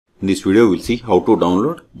In this video, we will see how to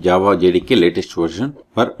download Java JDK latest version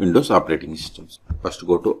for Windows operating systems. First,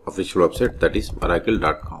 go to official website, that is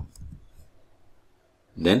oracle.com.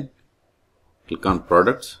 Then click on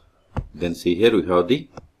products. Then see here we have the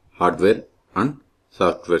hardware and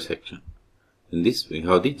software section. In this we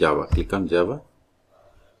have the Java. Click on Java.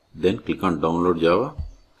 Then click on download Java.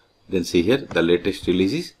 Then see here the latest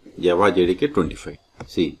release is Java JDK 25.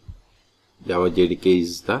 See, Java JDK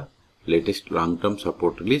is the latest long-term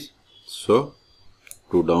support release. So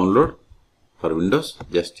to download for Windows,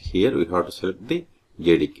 just here we have to select the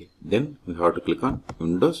JDK. Then we have to click on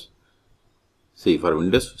Windows. See, for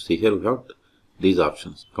Windows, see here we have these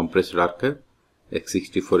options: compressed archive,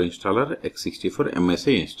 x64 installer, x64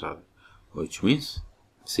 MSI installer, which means,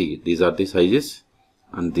 see, these are the sizes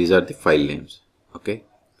and these are the file names. Okay,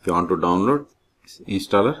 if you want to download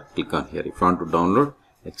installer, click on here. If you want to download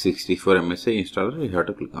x64 MSI installer, you have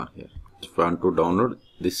to click on here. If you want to download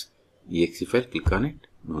this exe file, click on it.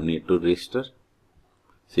 No need to register.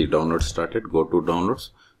 See, download started. Go to downloads.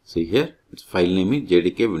 See here, its file name is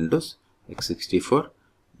JDK Windows x64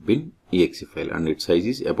 bin exe file and its size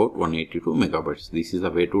is about 182 megabytes. This is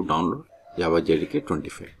the way to download Java JDK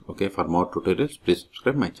 25. Okay, for more tutorials, please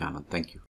subscribe my channel. Thank you.